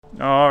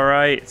All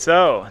right,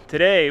 so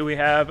today we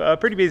have a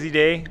pretty busy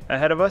day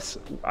ahead of us.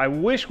 I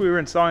wish we were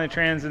installing the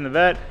trans in the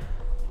vet,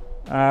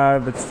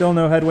 but still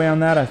no headway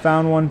on that. I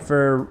found one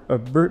for a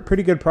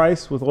pretty good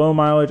price with low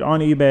mileage on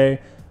eBay,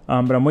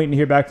 but I'm waiting to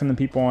hear back from the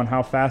people on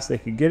how fast they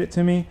could get it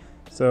to me.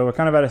 So we're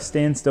kind of at a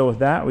standstill with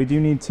that. We do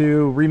need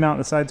to remount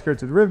the side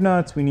skirts with riv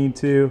nuts. We need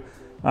to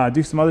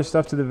do some other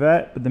stuff to the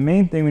vet, but the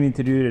main thing we need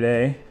to do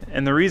today,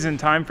 and the reason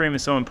time frame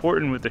is so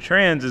important with the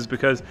trans, is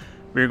because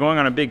we're going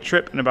on a big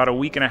trip in about a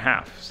week and a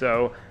half.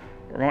 So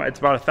it's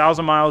about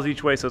 1,000 miles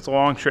each way, so it's a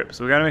long trip.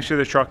 So we gotta make sure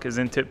the truck is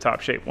in tip-top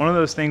shape. One of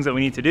those things that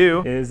we need to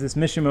do is this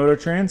Mishimoto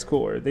trans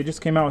cooler. They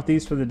just came out with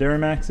these for the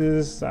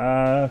Duramaxes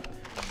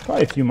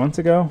probably a few months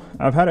ago.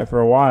 I've had it for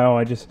a while.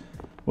 I just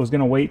was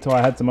gonna wait till I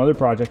had some other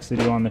projects to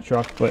do on the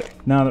truck, but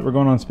now that we're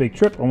going on this big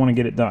trip, I wanna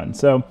get it done.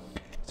 So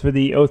it's for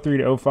the 03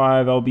 to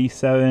 05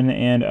 LB7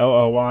 and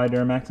LLY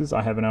Duramaxes.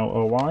 I have an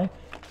LLY.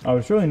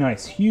 It's really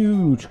nice,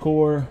 huge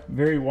core,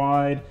 very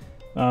wide.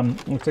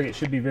 Looks like it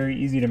should be very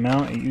easy to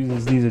mount. It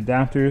uses these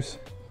adapters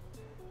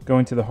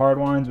going to the hard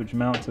lines, which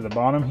mount to the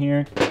bottom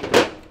here,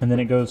 and then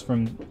it goes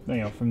from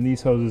from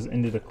these hoses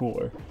into the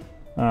cooler.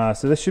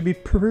 So this should be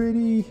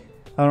pretty.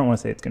 I don't want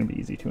to say it's going to be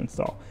easy to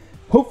install.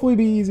 Hopefully,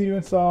 be easy to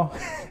install.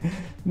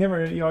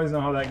 You always know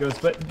how that goes.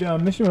 But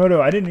Mishimoto,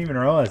 I didn't even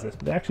realize this,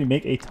 but they actually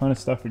make a ton of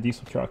stuff for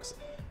diesel trucks.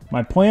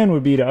 My plan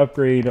would be to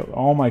upgrade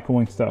all my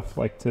cooling stuff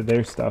to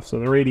their stuff, so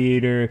the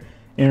radiator,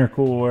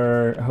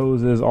 intercooler,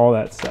 hoses, all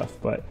that stuff.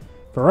 But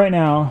for right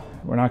now,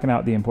 we're knocking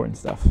out the important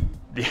stuff.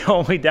 The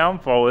only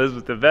downfall is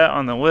with the vet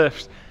on the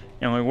lift,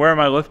 and where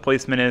my lift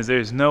placement is,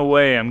 there's no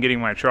way I'm getting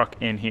my truck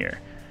in here.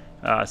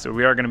 So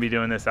we are going to be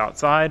doing this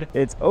outside.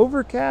 It's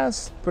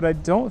overcast, but I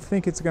don't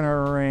think it's going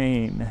to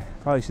rain.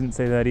 Probably shouldn't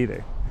say that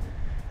either.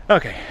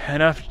 Okay,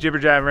 enough jibber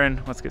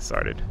jabbering. Let's get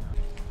started.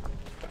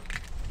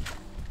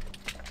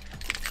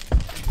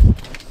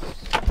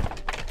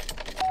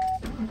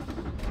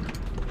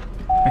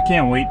 I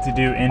can't wait to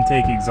do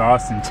intake,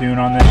 exhaust, and tune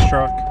on this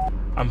truck.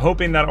 I'm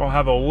hoping that I'll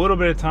have a little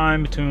bit of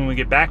time between when we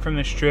get back from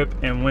this trip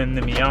and when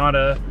the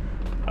Miata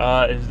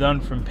is done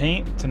from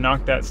paint to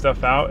knock that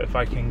stuff out, if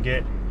I can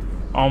get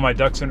all my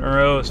ducks in a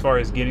row as far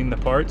as getting the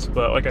parts.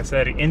 But like I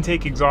said,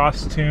 intake,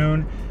 exhaust,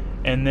 tune,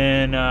 and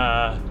then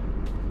I'd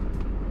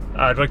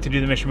like to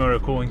do the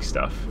Mishimoto cooling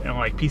stuff and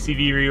like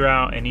PCV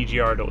reroute and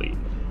EGR delete.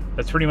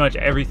 That's pretty much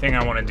everything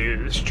I want to do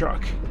to this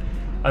truck.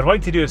 I'd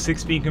like to do a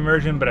 6-speed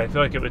conversion, but I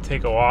feel like it would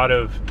take a lot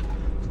of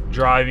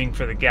driving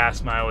for the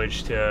gas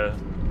mileage to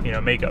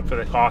make up for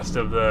the cost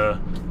of the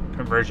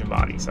conversion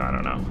body, so I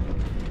don't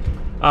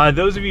know.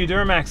 Those of you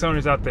Duramax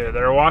owners out there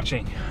that are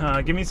watching,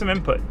 give me some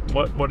input.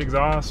 What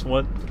exhaust,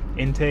 what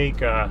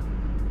intake,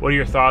 what are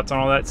your thoughts on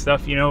all that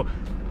stuff?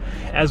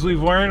 As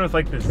we've learned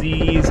with the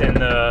Z's and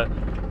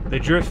the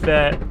Drift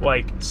Vet,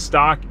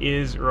 stock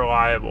is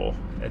reliable.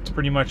 It's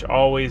pretty much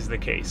always the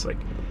case.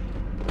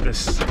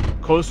 The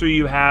closer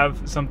you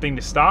have something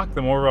to stock,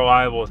 the more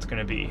reliable it's going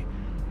to be.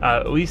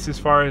 At least as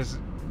far as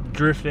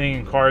drifting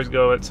and cars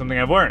go, it's something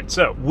I've learned.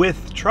 So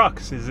with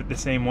trucks, is it the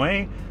same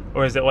way?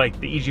 Or is it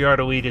the EGR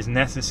delete is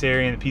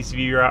necessary and the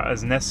PCV route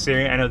is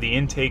necessary? I know the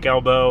intake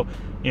elbow,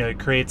 it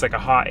creates a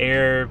hot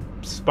air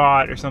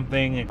spot or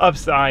something. It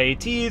ups the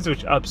IATs,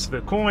 which ups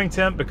the cooling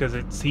temp because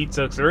it heat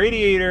soaks the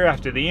radiator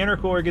after the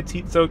intercooler gets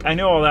heat soaked. I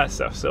know all that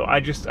stuff. So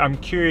I'm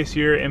curious,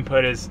 your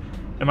input is,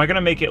 am I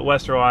gonna make it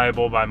less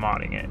reliable by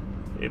modding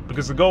it?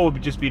 Because the goal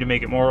would just be to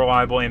make it more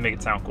reliable and make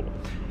it sound cool.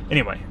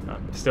 Anyway,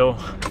 still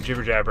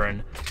jibber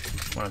jabbering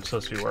when I'm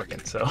supposed to be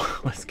working, so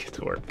let's get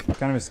to work.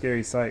 Kind of a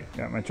scary sight.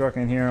 Got my truck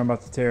in here, I'm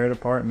about to tear it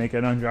apart and make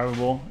it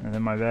undrivable, and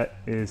then my vet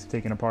is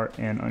taken apart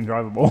and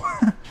undrivable.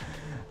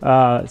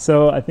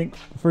 So I think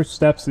the first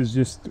steps is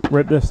just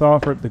rip this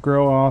off, rip the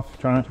grill off,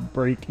 try not to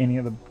break any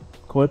of the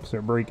clips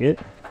or break it,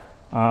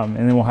 and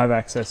then we'll have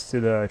access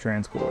to the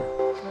trans cooler.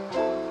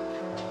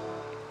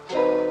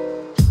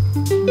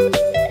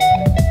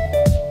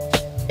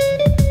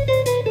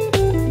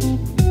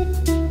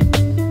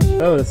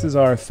 So this is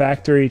our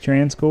factory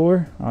trans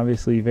cooler.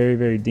 Obviously very,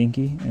 very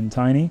dinky and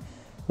tiny.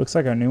 Looks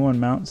like our new one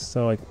mounts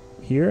to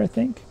here, I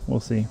think.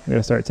 We'll see. We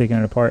gotta start taking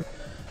it apart.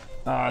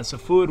 So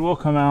fluid will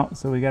come out,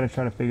 so we gotta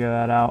try to figure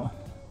that out.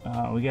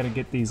 We gotta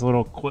get these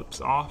little clips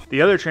off.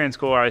 The other trans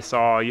cooler I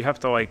saw, you have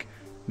to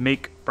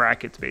make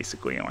brackets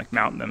basically and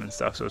mount them and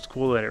stuff. So it's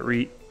cool that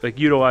it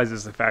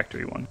utilizes the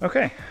factory one.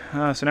 Okay,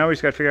 so now we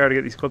just gotta figure out how to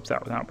get these clips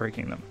out without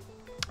breaking them.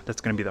 That's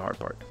gonna be the hard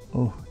part.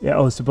 Oh yeah.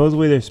 Oh,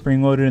 supposedly they're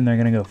spring loaded and they're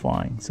gonna go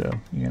flying, so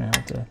you're gonna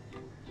have to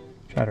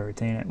try to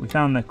retain it. We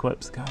found the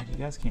clips. God, you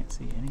guys can't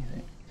see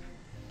anything.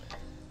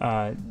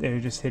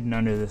 They're just hidden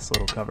under this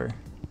little cover,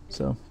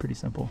 so pretty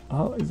simple.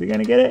 Oh, is he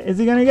gonna get it? Is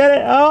he gonna get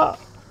it? Oh,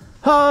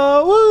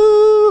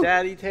 oh, woo!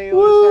 Daddy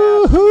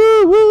Taylor is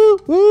woo,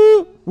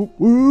 woo, woo,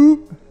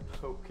 woo.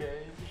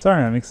 Okay.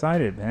 Sorry, I'm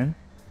excited, man.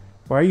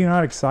 Why are you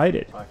not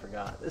excited? I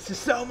forgot. This is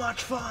so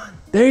much fun.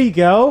 There you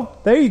go.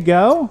 There you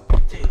go.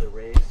 Taylor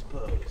Ray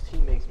exposed. He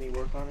makes me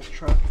work on his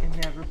truck and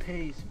never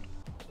pays me.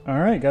 All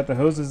right, got the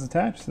hoses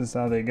attached. This is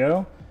how they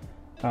go.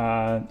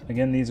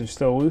 Again, these are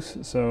still loose,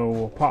 so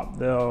we'll pop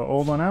the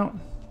old one out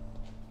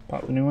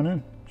pop the new one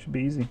in. Should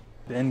be easy.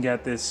 Ben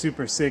got this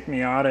super sick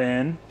Miata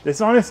in. This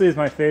honestly is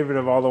my favorite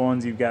of all the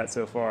ones you've got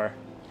so far.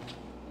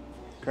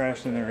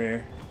 Crashed in the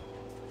rear.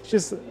 It's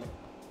just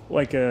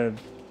like a,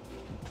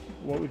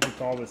 what would you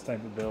call this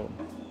type of build?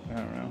 I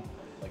don't know.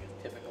 Like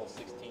a typical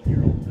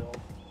 16-year-old build.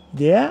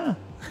 Yeah,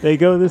 they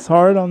go this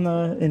hard on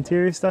the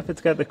interior stuff.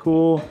 It's got the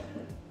cool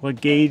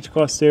gauge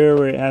cluster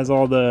where it has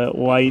all the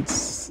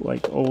lights,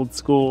 like old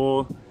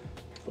school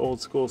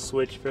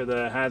switch for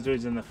the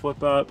hazards and the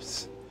flip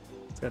ups.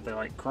 It's got the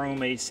like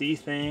chrome AC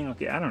thing.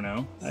 Okay, I don't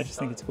know. I just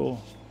think it's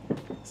cool.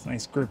 It's a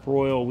nice grip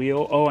royal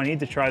wheel. Oh, I need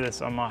to try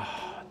this on my.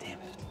 Oh, damn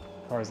it,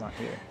 car's not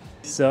here.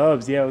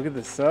 Subs, yeah, look at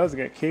the subs. I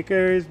got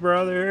kickers,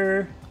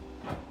 brother.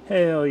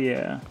 Hell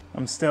yeah.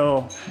 I'm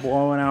still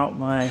blowing out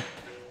my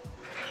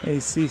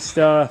AC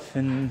stuff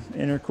and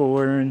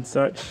intercooler and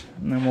such,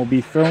 and then we'll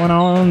be throwing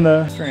on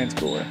the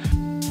transcooler.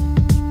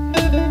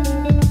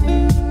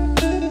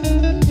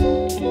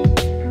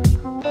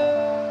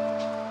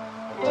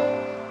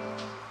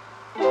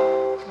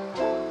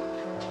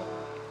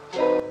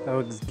 That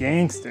looks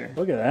gangster.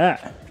 Look at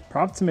that.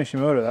 Props to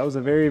Mishimoto. That was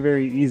a very,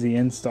 very easy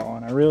install,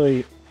 and I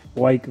really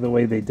like the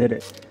way they did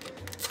it.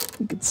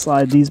 You could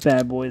slide these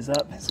bad boys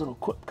up, his little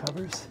clip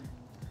covers.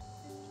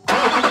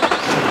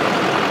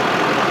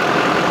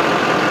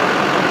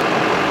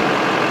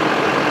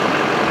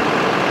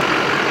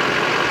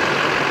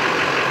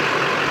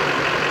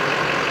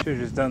 Should have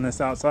just done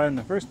this outside in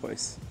the first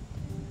place.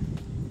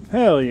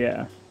 Hell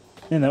yeah.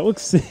 And that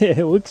looks,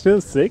 it looks so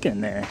sick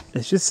in there.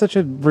 It's just such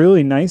a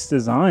really nice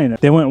design.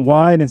 They went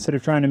wide instead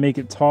of trying to make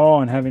it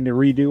tall and having to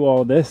redo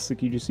all this.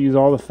 Like, you just use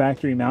all the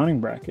factory mounting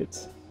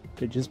brackets.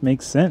 It just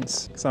makes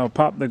sense. So I'll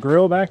pop the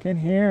grill back in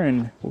here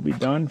and we'll be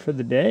done for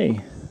the day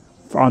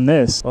on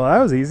this. Well,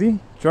 that was easy.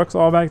 Truck's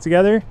all back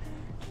together.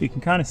 You can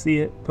kind of see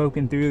it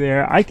poking through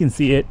there. I can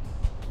see it,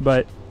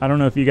 but I don't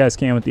know if you guys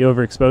can with the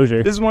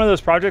overexposure. This is one of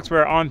those projects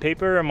where on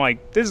paper, I'm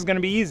like, this is gonna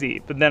be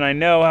easy. But then I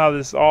know how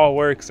this all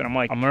works and I'm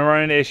like, I'm gonna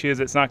run into issues.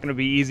 It's not gonna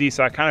be easy.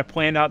 So I kind of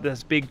planned out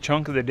this big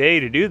chunk of the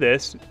day to do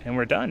this and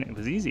we're done. It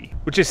was easy,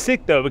 which is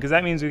sick though, because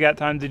that means we got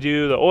time to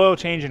do the oil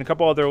change and a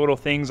couple other little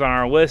things on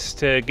our list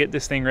to get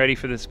this thing ready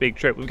for this big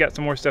trip. We've got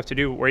some more stuff to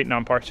do, waiting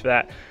on parts for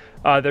that.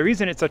 The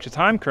reason it's such a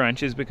time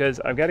crunch is because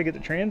I've got to get the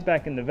trans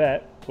back in the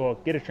vet. Well,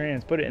 get a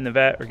trans, put it in the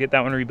vet, or get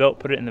that one rebuilt,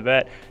 put it in the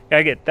vet.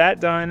 Gotta get that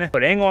done,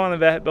 put angle on the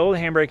vet, build a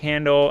handbrake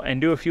handle,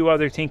 and do a few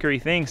other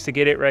tinkery things to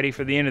get it ready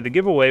for the end of the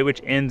giveaway,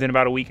 which ends in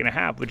about a week and a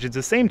half, which is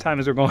the same time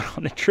as we're going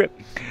on the trip.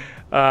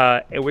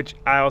 Which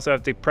I also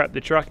have to prep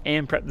the truck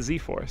and prep the Z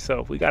for.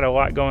 So we got a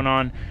lot going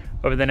on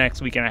over the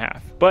next week and a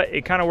half. But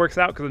it kind of works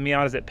out because the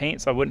Miata's at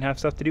paint, so I wouldn't have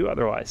stuff to do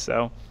otherwise.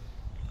 So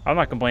I'm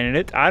not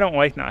complaining. I don't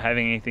like not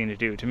having anything to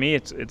do. To me,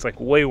 it's like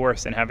way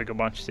worse than having a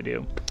bunch to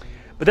do.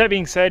 But that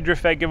being said,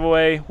 Drift Vet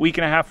giveaway, week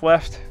and a half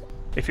left.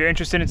 If you're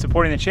interested in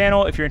supporting the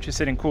channel, if you're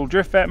interested in cool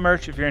Drift Vet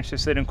merch, if you're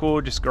interested in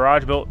cool just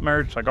garage built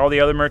merch, like all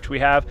the other merch we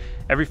have,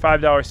 every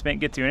 $5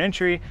 spent gets you an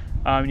entry,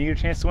 and you get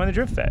a chance to win the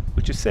Drift Vet,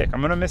 which is sick. I'm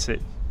gonna miss it.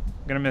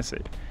 I'm gonna miss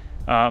it.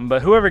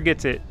 But whoever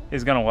gets it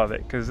is gonna love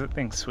it because the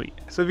thing's sweet.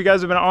 So if you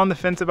guys have been on the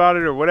fence about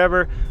it or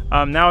whatever,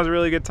 now is a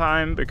really good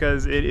time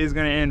because it is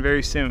gonna end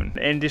very soon.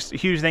 And just a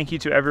huge thank you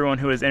to everyone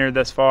who has entered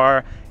thus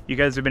far. You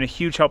guys have been a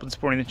huge help in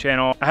supporting the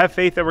channel. I have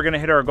faith that we're gonna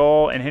hit our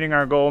goal, and hitting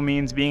our goal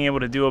means being able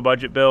to do a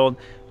budget build.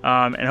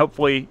 And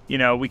hopefully, you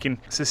know, we can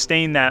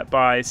sustain that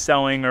by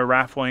selling or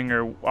raffling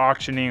or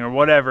auctioning or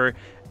whatever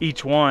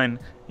each one,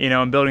 you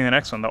know, and building the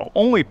next one. The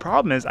only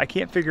problem is I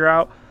can't figure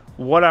out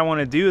what I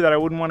want to do that I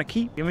wouldn't want to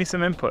keep. Give me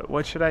some input.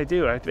 What should I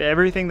do?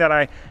 Everything that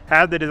I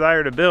have the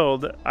desire to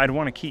build, I'd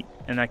want to keep,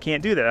 and I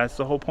can't do that. That's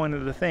the whole point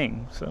of the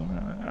thing. So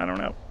I don't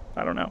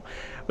know.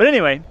 But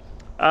anyway,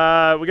 we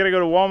got to go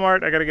to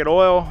Walmart. I got to get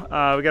oil.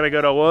 We got to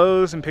go to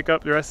Lowe's and pick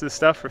up the rest of the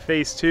stuff for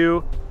phase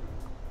 2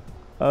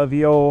 of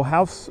the old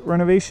house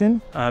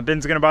renovation.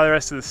 Ben's going to buy the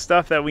rest of the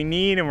stuff that we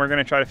need, and we're going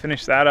to try to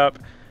finish that up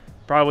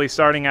probably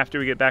starting after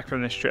we get back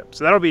from this trip.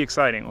 So that'll be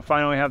exciting. We'll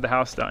finally have the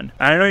house done.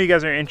 I know you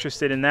guys are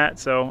interested in that,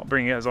 so I'll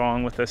bring you guys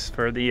along with us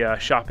for the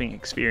shopping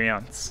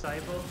experience.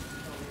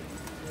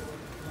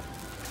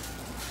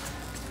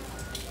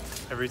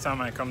 Every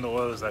time I come to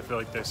Lowe's, I feel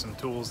like there's some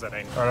tools that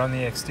I need. Start on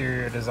the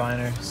exterior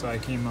designer, so I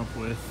came up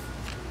with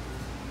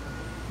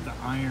the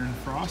iron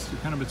frost. You're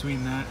kind of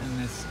between that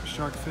and this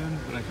shark fin,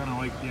 but I kind of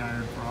like the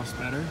iron frost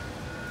better.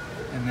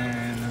 And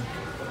then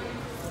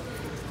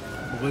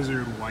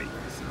blizzard white.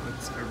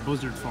 Or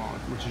blizzard fog,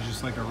 which is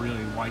just like a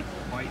really white,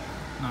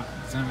 not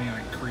something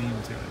like cream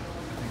to it.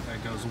 I think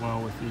that goes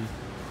well with the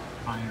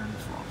iron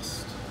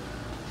frost.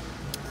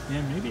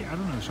 Yeah, maybe, I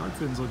don't know, shark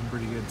fin's looking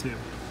pretty good too.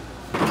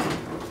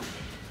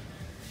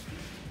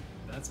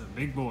 That's a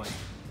big boy.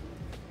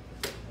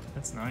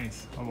 That's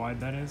nice, how wide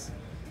that is.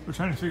 We're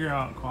trying to figure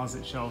out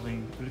closet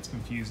shelving, but it's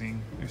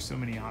confusing. There's so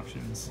many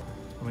options.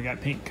 We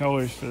got pink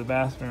colors for the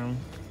bathroom.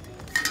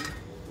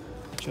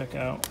 Check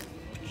out.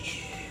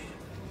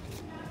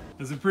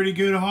 That's a pretty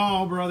good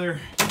haul,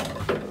 brother.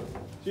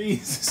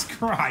 Jesus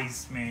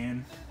Christ,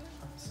 man.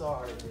 I'm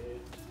sorry, dude.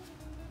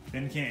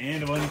 Ben can't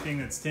handle anything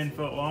that's 10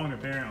 foot long,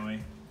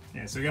 apparently.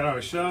 Yeah, so we got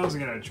our shelves,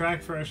 we got our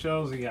track for our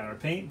shelves, we got our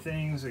paint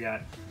things, we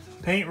got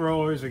paint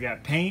rollers, we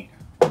got paint,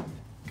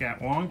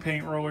 got long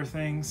paint roller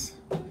things,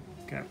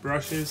 got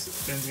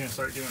brushes. Ben's gonna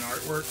start doing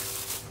artwork,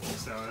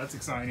 so that's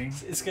exciting.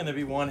 It's gonna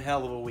be one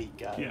hell of a week,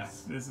 guys. Yeah,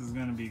 this is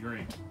gonna be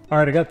great. All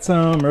right, I got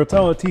some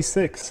Rotella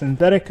T6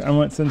 synthetic. I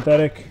went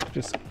synthetic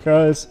just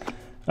because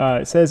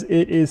it says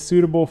it is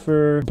suitable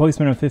for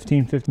replacement of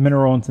 1550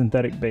 mineral and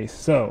synthetic base.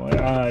 So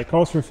it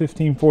calls for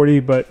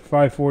 1540, but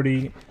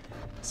 540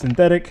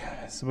 synthetic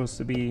is supposed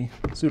to be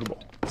suitable.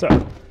 So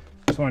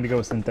just wanted to go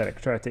with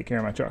synthetic, try to take care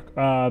of my truck.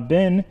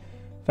 Ben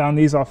found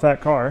these off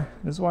that car.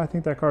 This is why I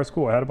think that car is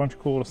cool. I had a bunch of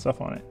cool little stuff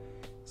on it.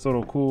 This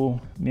little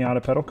cool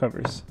Miata pedal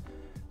covers.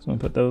 So I'm gonna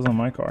put those on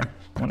my car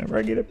whenever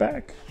I get it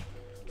back.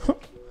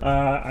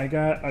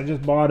 I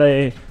just bought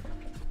a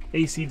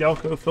AC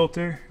Delco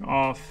filter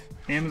off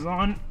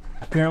Amazon.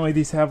 Apparently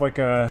these have like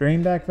a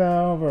drain back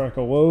valve or like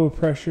a low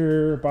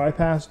pressure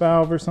bypass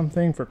valve or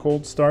something for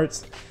cold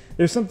starts.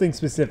 There's something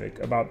specific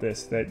about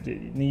this that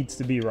needs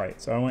to be right.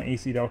 So I went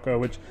AC Delco,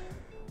 which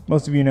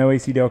most of you know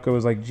AC Delco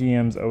is like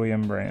GM's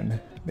OEM brand,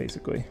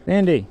 basically.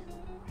 Andy.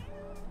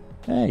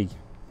 Hey.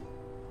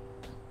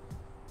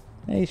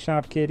 Hey,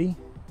 shop kitty.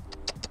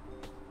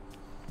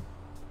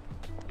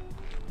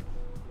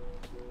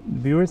 The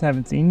viewers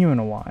haven't seen you in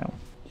a while.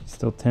 She's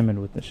still timid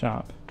with the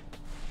shop.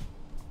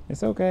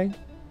 It's okay.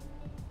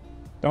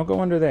 Don't go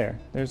under there.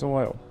 There's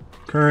oil.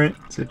 Current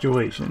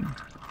situation.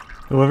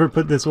 Whoever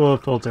put this oil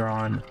filter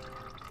on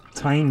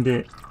tightened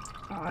it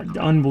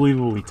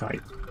unbelievably tight.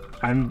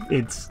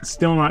 It's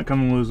still not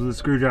coming loose with a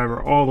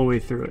screwdriver all the way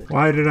through it.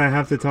 Why did I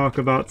have to talk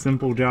about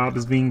simple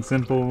jobs being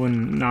simple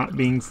and not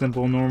being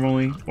simple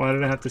normally? Why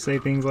did I have to say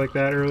things like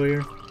that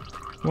earlier?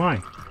 Why?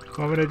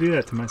 Why would I do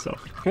that to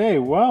myself? Okay,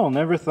 well,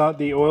 never thought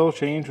the oil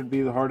change would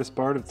be the hardest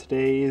part of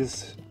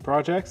today's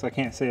projects. I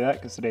can't say that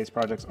because today's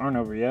projects aren't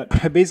over yet.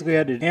 I basically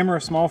had to hammer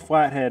a small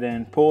flathead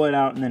in, pull it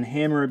out, and then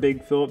hammer a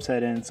big Phillips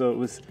head in, so it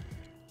was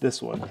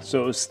this one.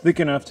 So it was thick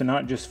enough to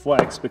not just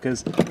flex,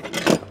 because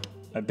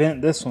I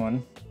bent this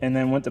one and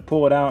then went to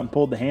pull it out and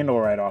pulled the handle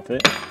right off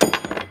it.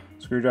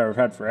 Screwdriver I've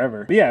had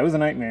forever. But yeah, it was a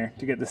nightmare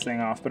to get this thing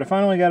off, but I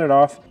finally got it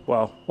off.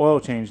 Well, oil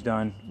change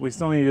done. We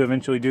still need to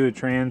eventually do a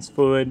trans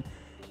fluid.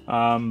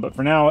 But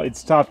for now,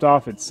 it's topped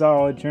off, it's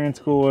solid, trans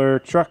cooler,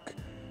 truck,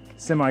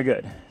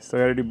 semi-good. Still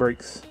gotta do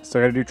brakes,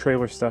 still gotta do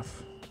trailer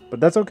stuff, but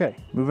that's okay.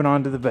 Moving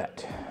on to the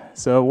vet.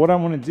 So what I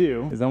wanna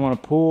do is I wanna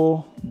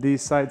pull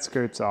these side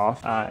skirts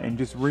off and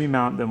just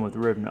remount them with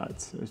rib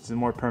nuts, which is a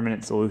more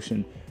permanent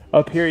solution.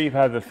 Up here you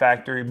have the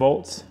factory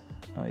bolts.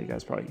 Oh, you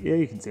guys probably, yeah,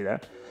 you can see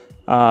that.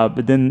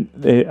 But then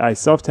I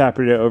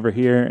self-tapered it over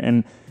here,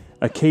 and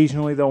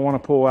occasionally they'll wanna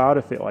pull out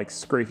if it like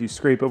if you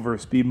scrape over a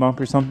speed bump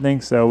or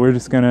something. So we're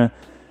just gonna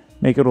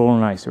make it a little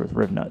nicer with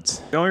rib nuts.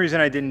 The only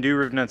reason I didn't do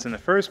rib nuts in the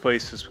first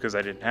place was because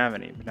I didn't have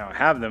any, but now I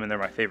have them and they're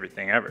my favorite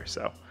thing ever,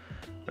 so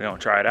we're gonna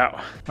try it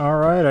out. All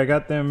right, I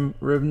got them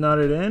rib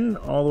nutted in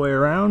all the way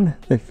around.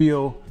 They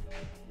feel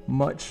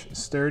much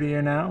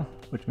sturdier now,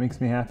 which makes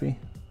me happy.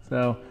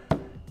 So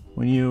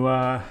when you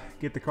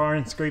get the car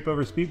and scrape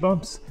over speed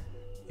bumps,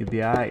 you'll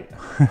be all right.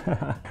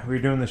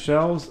 We're doing the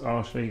shelves.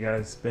 I'll show you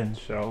guys Ben's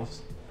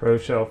shelves. Pro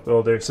Shelf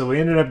Builder. So we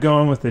ended up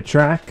going with the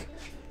track.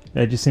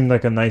 It just seemed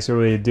like a nicer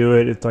way to do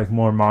it. It's like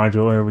more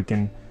modular. We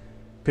can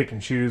pick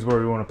and choose where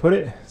we want to put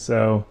it.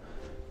 So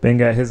Ben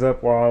got his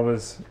up while I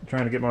was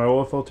trying to get my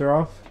oil filter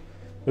off.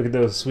 Look at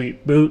those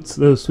sweet boots,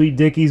 those sweet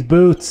Dickies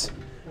boots.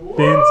 Whoa!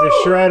 Ben's a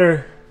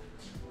shredder.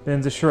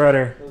 Ben's a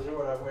shredder. Those are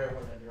what I wear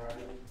when I drive.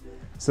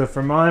 So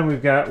for mine,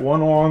 we've got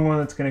one long one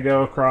that's going to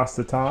go across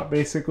the top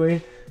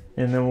basically.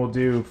 And then we'll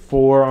do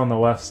 4 on the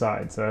left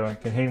side. So I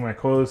can hang my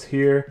clothes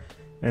here,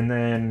 and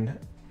then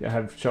I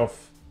have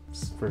shelf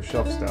for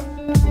shelf stuff.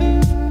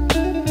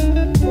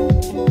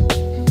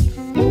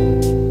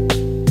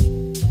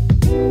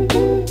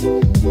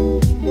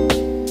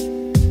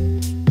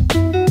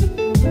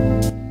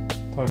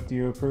 Talk, do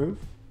you approve?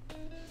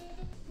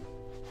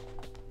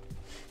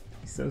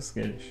 He's so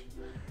skittish.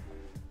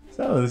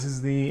 So this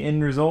is the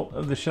end result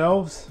of the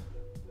shelves.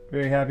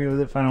 Very happy with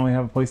it. Finally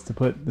have a place to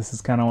put. This is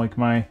kind of like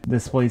my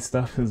display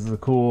stuff. This is a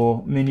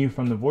cool menu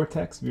from the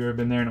Vortex. If you've ever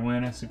been there in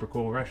Atlanta, super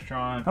cool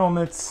restaurant.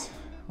 Helmets,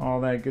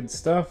 all that good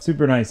stuff.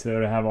 Super nice though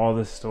to have all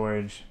this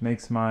storage.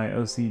 Makes my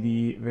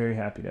OCD very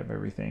happy to have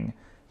everything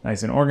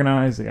nice and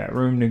organized. I got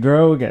room to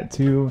grow. Got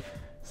 2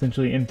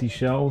 essentially empty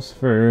shelves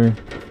for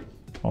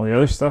all the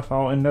other stuff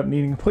I'll end up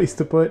needing a place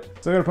to put.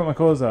 So I gotta put my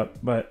clothes up,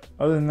 but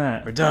other than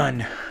that, we're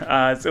done.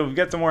 So we've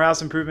got some more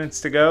house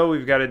improvements to go.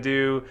 We've got to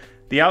do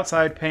the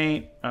outside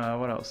paint.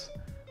 What else?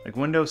 Like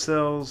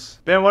windowsills.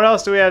 Ben, what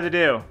else do we have to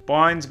do?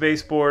 Blinds,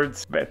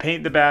 baseboards,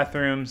 paint the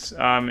bathrooms,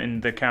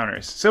 and the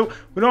counters. So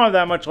we don't have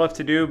that much left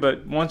to do,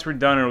 but once we're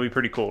done, it'll be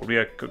pretty cool. It'll be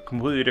a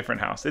completely different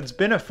house. It's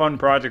been a fun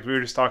project. We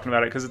were just talking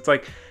about it because it's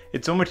like,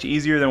 it's so much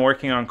easier than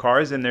working on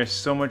cars, and there's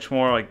so much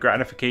more like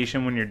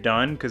gratification when you're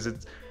done, because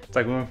it's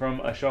like we went from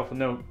a shelf with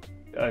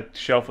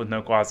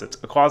no closets,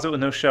 a closet with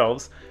no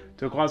shelves,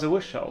 to a closet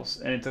with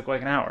shelves, and it took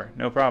like an hour,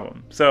 no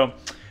problem. So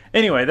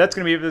anyway, that's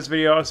gonna be it for this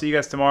video. I'll see you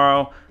guys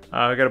tomorrow.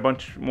 I got a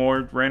bunch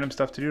more random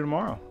stuff to do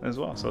tomorrow as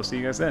well. So I'll see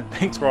you guys then.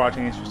 Thanks for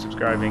watching. Thanks for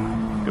subscribing.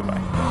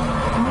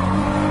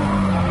 Goodbye.